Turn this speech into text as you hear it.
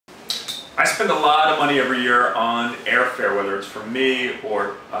I spend a lot of money every year on airfare, whether it's for me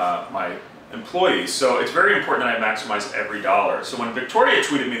or my employees. So it's very important that I maximize every dollar. So when Victoria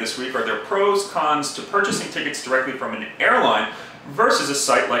tweeted me this week, are there pros, cons to purchasing tickets directly from an airline versus a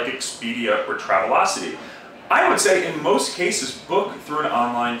site like Expedia or Travelocity? I would say in most cases, book through an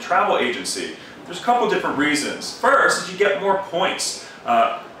online travel agency. There's a couple different reasons. First is you get more points.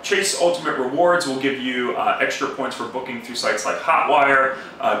 Chase Ultimate Rewards will give you extra points for booking through sites like Hotwire.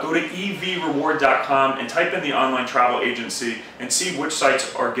 Go to evreward.com and type in the online travel agency and see which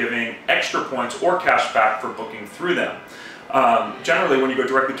sites are giving extra points or cash back for booking through them. Generally, when you go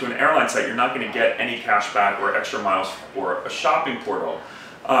directly to an airline site, you're not going to get any cash back or extra miles for a shopping portal.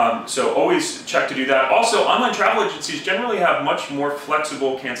 So always check to do that. Also, online travel agencies generally have much more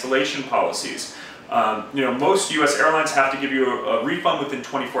flexible cancellation policies. Most U.S. airlines have to give you a refund within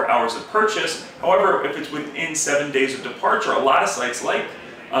 24 hours of purchase. However, if it's within 7 days of departure, a lot of sites like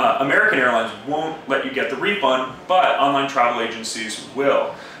American Airlines won't let you get the refund, but online travel agencies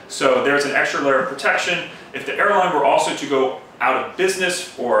will. So there's an extra layer of protection. If the airline were also to go out of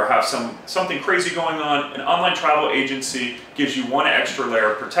business or have something crazy going on, an online travel agency gives you one extra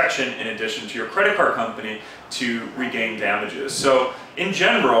layer of protection in addition to your credit card company to regain damages. So in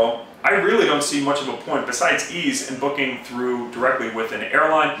general, I really don't see much of a point besides ease in booking through directly with an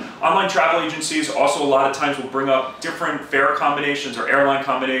airline. Online travel agencies also a lot of times will bring up different fare combinations or airline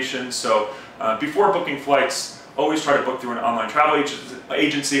combinations. So before booking flights, always try to book through an online travel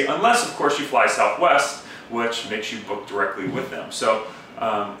agency, unless of course you fly Southwest, which makes you book directly with them. So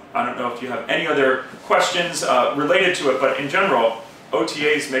I don't know if you have any other questions related to it, but in general,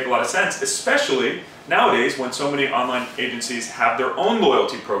 OTAs make a lot of sense, especially nowadays when so many online agencies have their own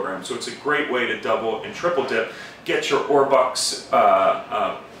loyalty program. So it's a great way to double and triple dip, get your Orbucks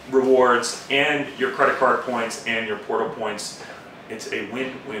rewards and your credit card points and your portal points. It's a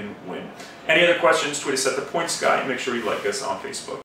win-win-win. Any other questions? Tweet us at The Points Guy. Make sure you like us on Facebook.